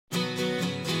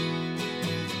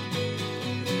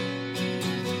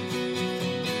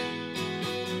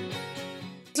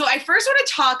I first want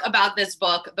to talk about this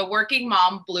book, The Working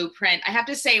Mom Blueprint. I have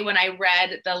to say, when I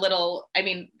read I don't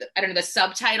know, the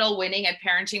subtitle, Winning at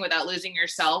Parenting Without Losing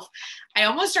Yourself, I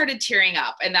almost started tearing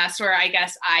up. And that's where I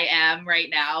guess I am right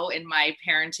now in my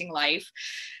parenting life.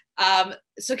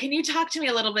 So can you talk to me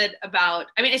a little bit about,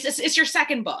 it's your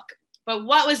second book, but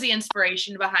what was the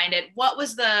inspiration behind it? What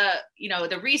was the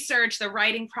research, the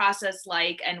writing process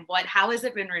like, and how has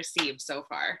it been received so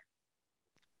far?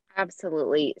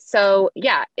 Absolutely. So,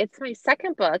 yeah, it's my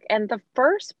second book. And the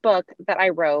first book that I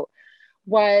wrote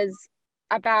was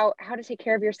about how to take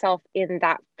care of yourself in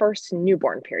that first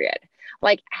newborn period.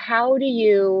 Like, how do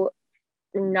you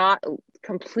not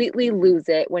completely lose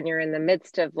it when you're in the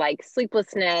midst of like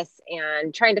sleeplessness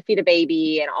and trying to feed a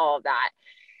baby and all of that?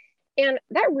 And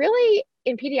that really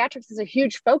in pediatrics is a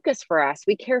huge focus for us.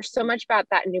 We care so much about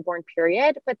that newborn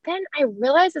period. But then I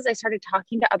realized as I started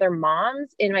talking to other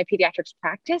moms in my pediatrics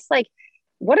practice, like,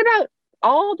 what about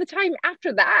all the time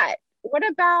after that? What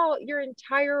about your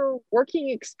entire working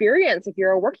experience if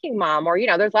you're a working mom? Or,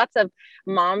 there's lots of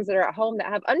moms that are at home that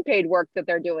have unpaid work that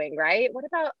they're doing, right? What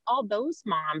about all those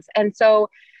moms? And so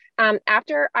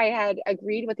after I had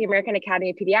agreed with the American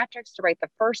Academy of Pediatrics to write the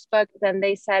first book, then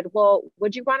they said, well,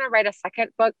 would you want to write a second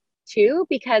book too?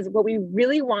 Because what we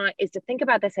really want is to think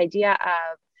about this idea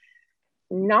of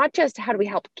not just how do we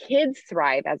help kids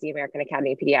thrive as the American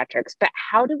Academy of Pediatrics, but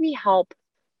how do we help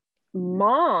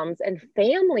moms and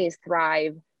families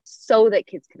thrive so that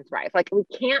kids can thrive? Like, we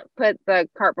can't put the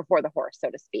cart before the horse, so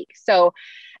to speak. So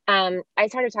I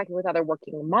started talking with other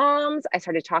working moms. I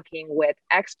started talking with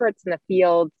experts in the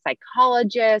field,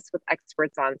 psychologists, with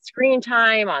experts on screen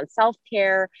time, on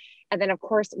self-care. And then, of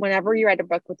course, whenever you write a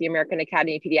book with the American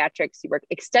Academy of Pediatrics, you work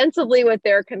extensively with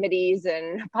their committees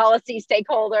and policy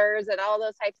stakeholders and all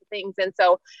those types of things. And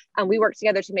so we worked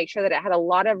together to make sure that it had a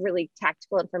lot of really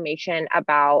tactical information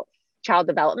about child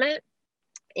development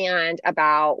and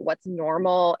about what's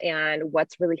normal and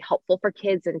what's really helpful for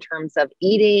kids in terms of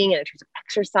eating and in terms of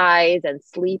exercise and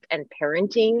sleep and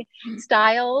parenting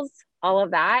styles, all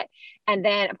of that. And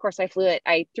then, of course, I threw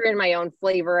in my own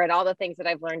flavor and all the things that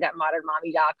I've learned at Modern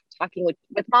Mommy Doc, talking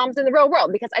with moms in the real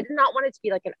world, because I did not want it to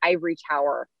be like an ivory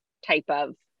tower type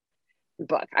of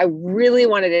book. I really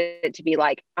wanted it to be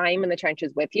like, I'm in the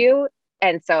trenches with you.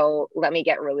 And so let me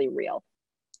get really real.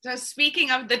 So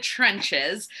speaking of the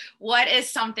trenches, what is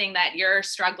something that you're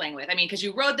struggling with? Because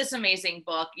you wrote this amazing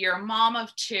book, you're a mom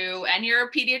of two, and you're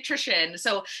a pediatrician.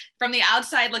 So from the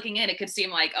outside looking in, it could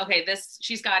seem like, okay,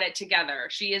 she's got it together.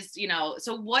 She is,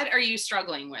 so what are you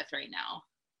struggling with right now?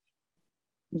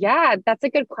 Yeah, that's a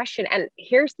good question. And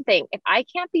here's the thing, if I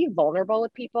can't be vulnerable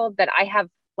with people, that I have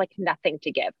like nothing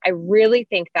to give. I really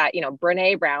think that,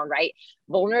 Brene Brown, right?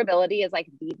 Vulnerability is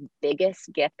like the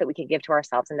biggest gift that we can give to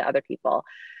ourselves and to other people.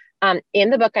 In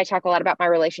the book, I talk a lot about my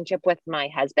relationship with my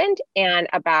husband and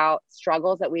about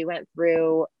struggles that we went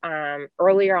through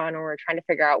earlier on when we were trying to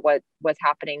figure out what was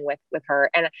happening with her.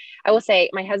 And I will say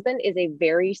my husband is a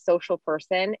very social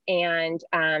person. And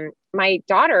my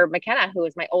daughter, McKenna, who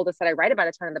is my oldest that I write about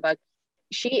a ton in the book,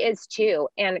 she is too.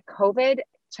 And COVID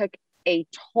took a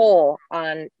toll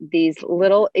on these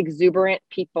little exuberant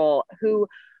people who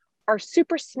are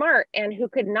super smart and who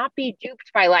could not be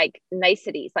duped by like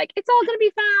niceties. Like, it's all going to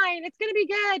be fine. It's going to be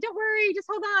good. Don't worry. Just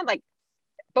hold on. Like,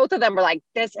 both of them were like,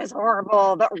 this is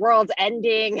horrible. The world's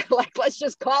ending. Like, let's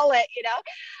just call it,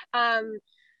 hard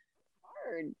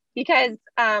because,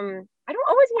 I don't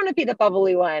always want to be the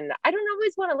bubbly one. I don't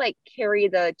always want to like carry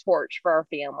the torch for our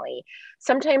family.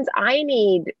 Sometimes I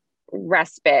need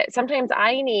respite. Sometimes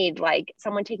I need like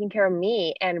someone taking care of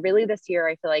me. And really this year,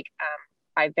 I feel like,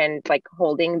 I've been like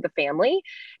holding the family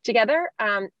together.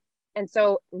 And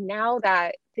so now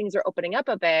that things are opening up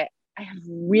a bit, I have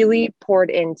really poured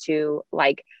into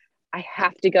like, I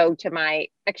have to go to my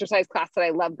exercise class that I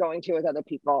love going to with other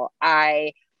people.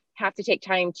 I have to take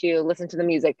time to listen to the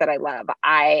music that I love.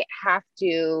 I have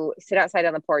to sit outside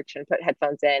on the porch and put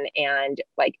headphones in and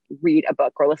like read a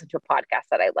book or listen to a podcast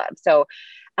that I love. So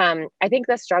I think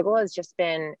the struggle has just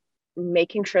been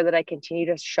making sure that I continue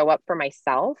to show up for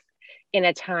myself in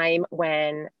a time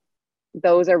when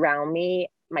those around me,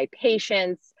 my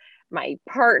patients, my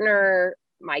partner,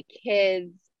 my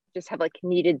kids just have like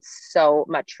needed so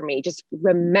much for me. Just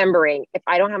remembering if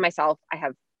I don't have myself, I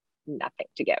have nothing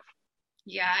to give.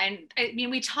 Yeah.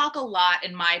 And we talk a lot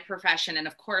in my profession, and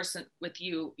of course with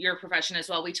your profession as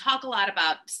well, we talk a lot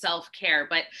about self-care,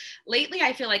 but lately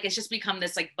I feel like it's just become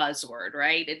this like buzzword,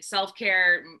 right? It's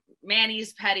self-care,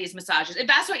 manis, pedis, massages. If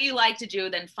that's what you like to do,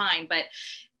 then fine. But,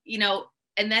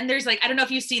 And then there's like, I don't know if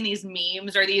you've seen these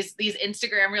memes or these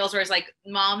Instagram reels where it's like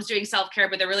moms doing self-care,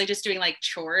 but they're really just doing like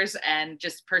chores and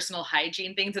just personal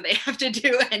hygiene things that they have to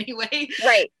do anyway.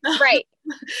 Right. Right.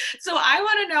 So I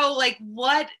want to know like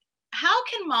how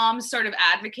can moms sort of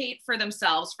advocate for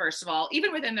themselves, first of all,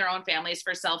 even within their own families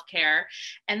for self-care?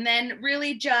 And then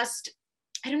really just,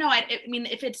 I don't know. I mean,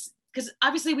 if it's, because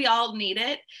obviously we all need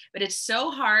it, but it's so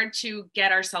hard to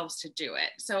get ourselves to do it.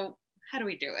 So how do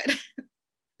we do it?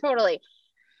 Totally.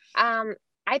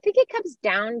 I think it comes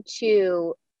down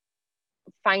to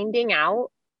finding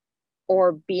out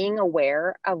or being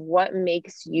aware of what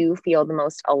makes you feel the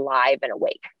most alive and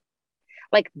awake.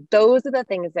 Like those are the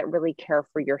things that really care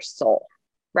for your soul,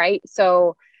 right?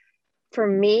 So for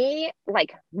me,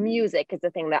 like music is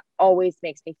the thing that always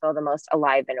makes me feel the most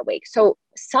alive and awake. So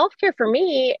self-care for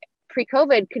me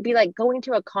pre-COVID could be like going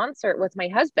to a concert with my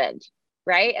husband,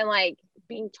 right? And like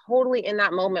being totally in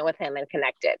that moment with him and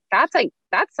connected. That's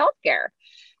self-care.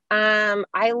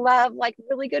 I love like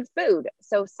really good food.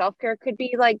 So self-care could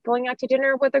be like going out to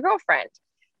dinner with a girlfriend.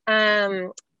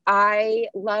 I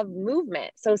love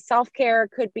movement. So self-care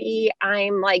could be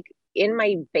I'm like in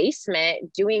my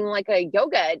basement doing like a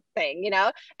yoga thing,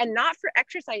 and not for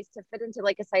exercise to fit into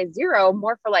like a size zero,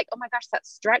 more for like, oh my gosh, that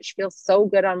stretch feels so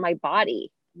good on my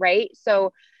body. Right.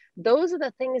 So those are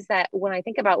the things that when I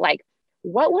think about like,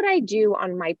 what would I do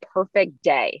on my perfect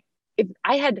day? If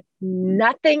I had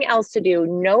nothing else to do,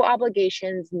 no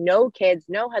obligations, no kids,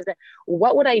 no husband,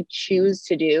 what would I choose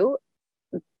to do?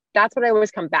 That's what I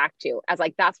always come back to as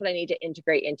like, that's what I need to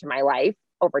integrate into my life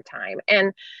over time.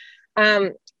 And,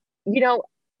 um,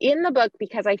 in the book,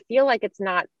 because I feel like it's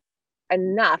not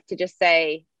enough to just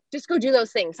say, just go do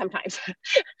those things sometimes.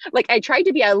 Like I tried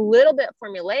to be a little bit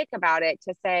formulaic about it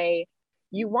to say,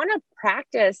 you want to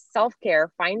practice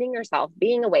self-care, finding yourself,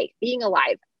 being awake, being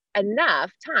alive enough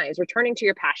times, returning to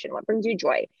your passion, what brings you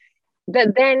joy,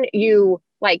 that then you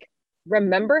like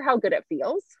remember how good it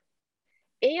feels.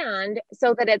 And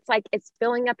so that it's like it's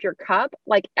filling up your cup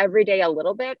like every day a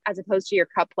little bit, as opposed to your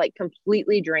cup like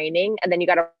completely draining. And then you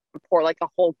got to pour like a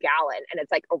whole gallon and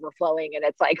it's like overflowing and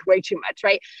it's like way too much,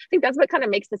 right? I think that's what kind of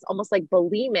makes this almost like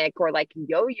bulimic or like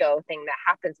yo-yo thing that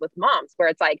happens with moms, where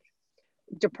it's like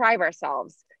deprive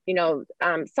ourselves,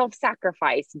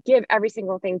 self-sacrifice, give every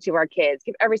single thing to our kids,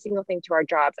 give every single thing to our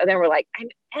jobs. And then we're like, I'm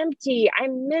empty,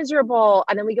 I'm miserable.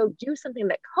 And then we go do something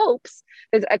that copes.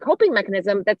 There's a coping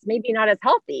mechanism that's maybe not as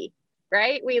healthy,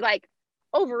 right? We like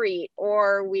overeat,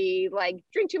 or we like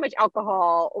drink too much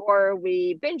alcohol, or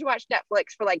we binge watch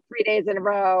Netflix for like 3 days in a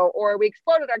row, or we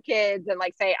explode with our kids and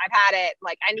like say, I've had it,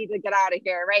 like I need to get out of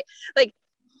here, right? Like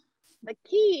the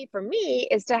key for me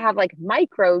is to have like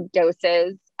micro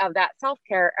doses of that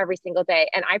self-care every single day.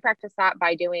 And I practice that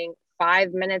by doing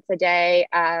 5 minutes a day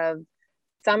of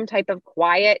some type of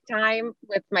quiet time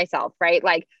with myself, right?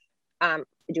 Like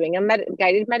doing a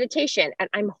guided meditation. And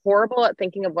I'm horrible at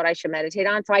thinking of what I should meditate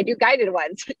on. So I do guided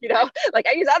ones, like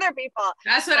I use other people.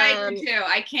 That's what I do too.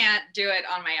 I can't do it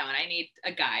on my own. I need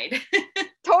a guide.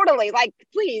 Totally. Like,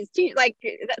 please teach, like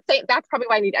that's probably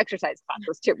why I need exercise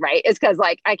classes too, right? Is because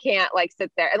like, I can't like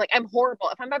sit there and like, I'm horrible.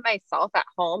 If I'm by myself at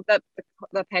home, the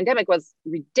pandemic was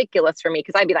ridiculous for me.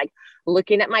 Cause I'd be like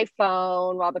looking at my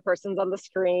phone while the person's on the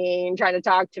screen trying to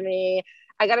talk to me.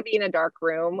 I got to be in a dark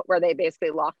room where they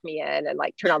basically lock me in and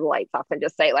like turn all the lights off and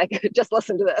just say like, just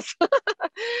listen to this. So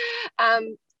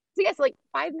yes, like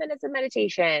 5 minutes of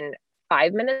meditation,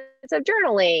 5 minutes of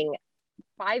journaling,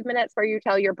 5 minutes where you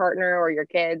tell your partner or your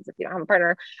kids, if you don't have a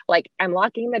partner, like I'm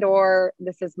locking the door.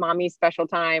 This is mommy's special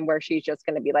time where she's just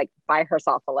going to be like by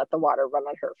herself and let the water run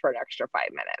on her for an extra 5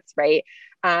 minutes. Right.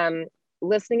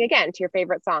 Listening again to your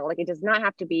favorite song. Like it does not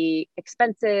have to be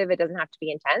expensive. It doesn't have to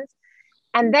be intense.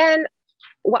 And then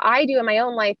what I do in my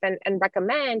own life and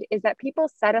recommend is that people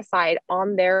set aside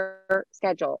on their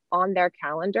schedule, on their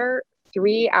calendar,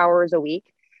 3 hours a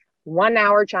week, 1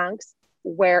 hour chunks,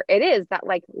 where it is that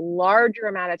like larger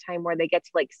amount of time where they get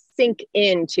to like sink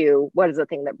into what is the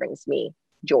thing that brings me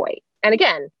joy. And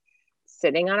again,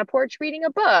 sitting on a porch, reading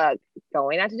a book,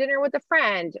 going out to dinner with a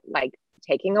friend, like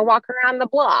taking a walk around the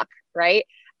block, right?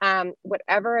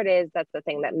 Whatever it is, that's the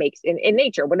thing that makes in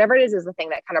nature, whatever it is the thing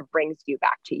that kind of brings you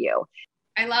back to you.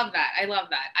 I love that. I love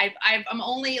that. I'm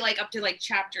only like up to like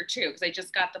chapter 2 because I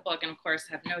just got the book and of course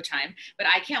have no time, but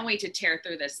I can't wait to tear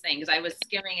through this thing because I was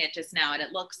skimming it just now and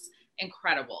it looks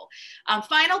incredible.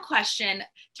 Final question.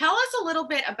 Tell us a little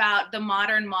bit about the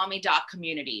Modern Mommy Doc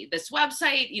community. This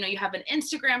website, you have an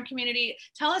Instagram community.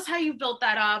 Tell us how you built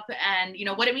that up and,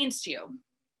 what it means to you.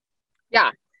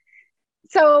 Yeah.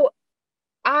 So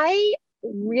I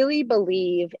really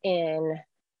believe in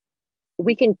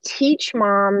we can teach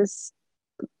moms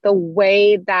the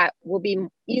way that will be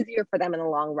easier for them in the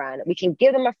long run. We can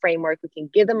give them a framework, we can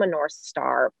give them a North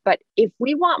Star. But if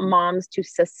we want moms to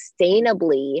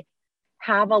sustainably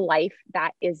have a life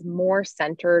that is more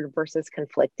centered versus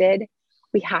conflicted,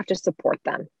 we have to support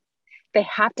them. They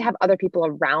have to have other people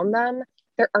around them.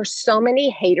 There are so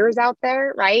many haters out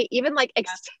there, right? Even like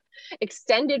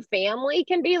extended family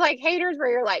can be like haters where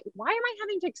you're like, why am I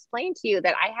having to explain to you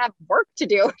that I have work to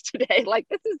do today? Like,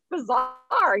 this is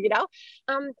bizarre, you know?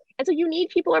 And so you need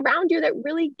people around you that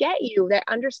really get you, that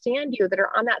understand you, that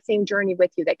are on that same journey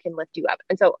with you, that can lift you up.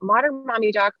 And so Modern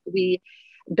Mommy Doc, we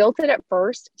built it at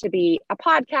first to be a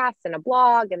podcast and a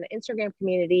blog and the Instagram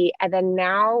community. And then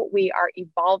now we are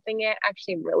evolving it.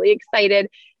 Actually, I'm really excited.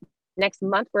 Next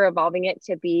month, we're evolving it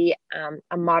to be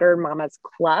a Modern Mamas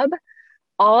Club.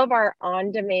 All of our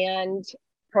on-demand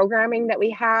programming that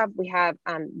we have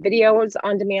videos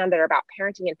on demand that are about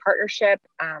parenting in partnership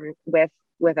with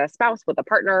a spouse, with a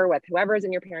partner, with whoever's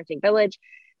in your parenting village.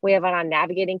 We have one on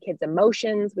navigating kids'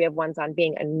 emotions. We have ones on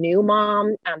being a new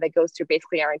mom that goes through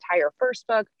basically our entire first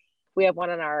book. We have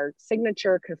one on our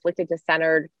signature conflicted to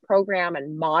centered program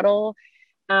and model.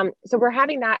 So we're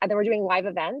having that, and then we're doing live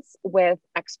events with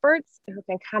experts who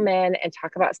can come in and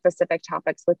talk about specific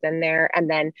topics within there, and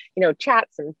then, you know,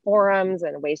 chats and forums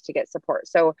and ways to get support.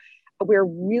 So we're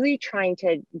really trying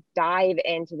to dive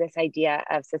into this idea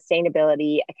of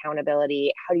sustainability,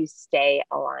 accountability. How do you stay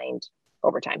aligned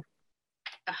over time?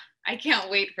 I can't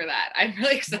wait for that. I'm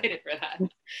really excited for that.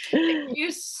 Thank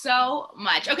you so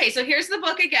much. Okay, so here's the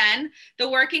book again, The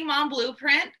Working Mom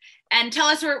Blueprint, and tell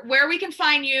us where we can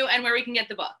find you and where we can get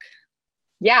the book.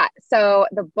 Yeah, so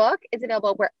the book is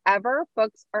available wherever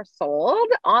books are sold,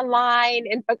 online,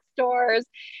 in bookstores,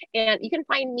 and you can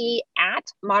find me at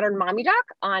Modern Mommy Doc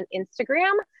on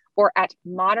Instagram or at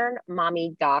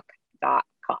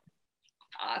modernmommydoc.com.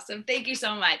 Awesome. Thank you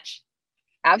so much.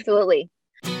 Absolutely.